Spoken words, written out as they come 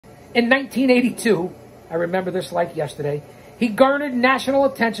In 1982, I remember this like yesterday, he garnered national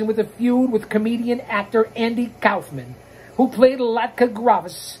attention with a feud with comedian actor Andy Kaufman, who played Latka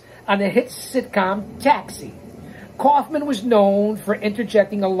Gravis on the hit sitcom Taxi. Kaufman was known for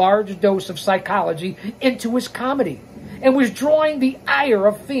interjecting a large dose of psychology into his comedy and was drawing the ire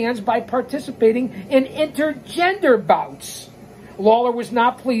of fans by participating in intergender bouts. Lawler was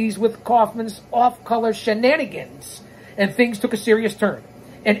not pleased with Kaufman's off-color shenanigans, and things took a serious turn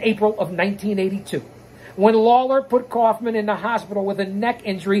in April of 1982, when Lawler put Kaufman in the hospital with a neck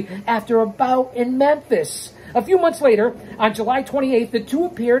injury after a bout in Memphis. A few months later, on July 28th, the two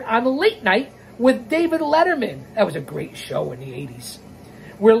appeared on Late Night with David Letterman. That was a great show in the 80s,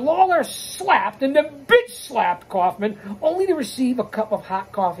 where Lawler slapped and the bitch slapped Kaufman, only to receive a cup of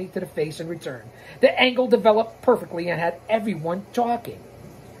hot coffee to the face in return. The angle developed perfectly and had everyone talking.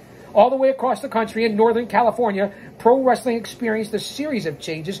 All the way across the country in Northern California, pro wrestling experienced a series of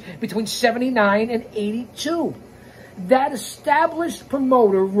changes between 79 and 82. That established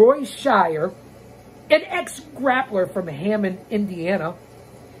promoter, Roy Shire, an ex-grappler from Hammond, Indiana.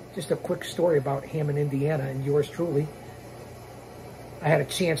 Just a quick story about Hammond, Indiana, and yours truly. I had a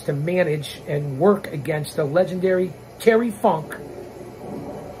chance to manage and work against the legendary Terry Funk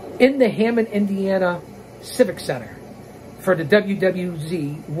in the Hammond, Indiana Civic Center for the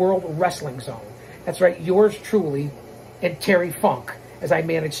WWZ World Wrestling Zone. That's right, yours truly and Terry Funk, as I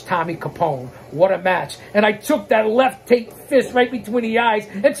managed Tommy Capone. What a match. And I took that left take fist right between the eyes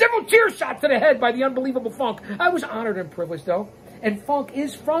and several chair shots to the head by the unbelievable Funk. I was honored and privileged, though. And Funk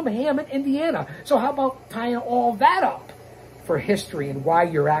is from Hammond, Indiana. So how about tying all that up for history and why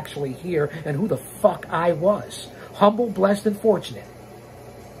you're actually here and who the fuck I was? Humble, blessed, and fortunate.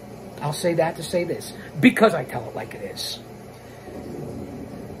 I'll say that to say this, because I tell it like it is.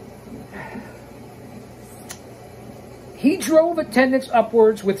 He drove attendance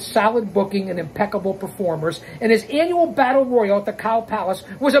upwards with solid booking and impeccable performers, and his annual Battle Royal at the Cow Palace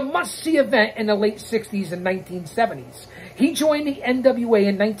was a must-see event in the late 60s and 1970s. He joined the NWA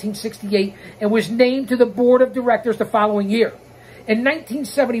in 1968 and was named to the board of directors the following year. In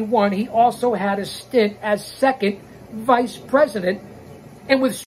 1971, he also had a stint as second vice president, and with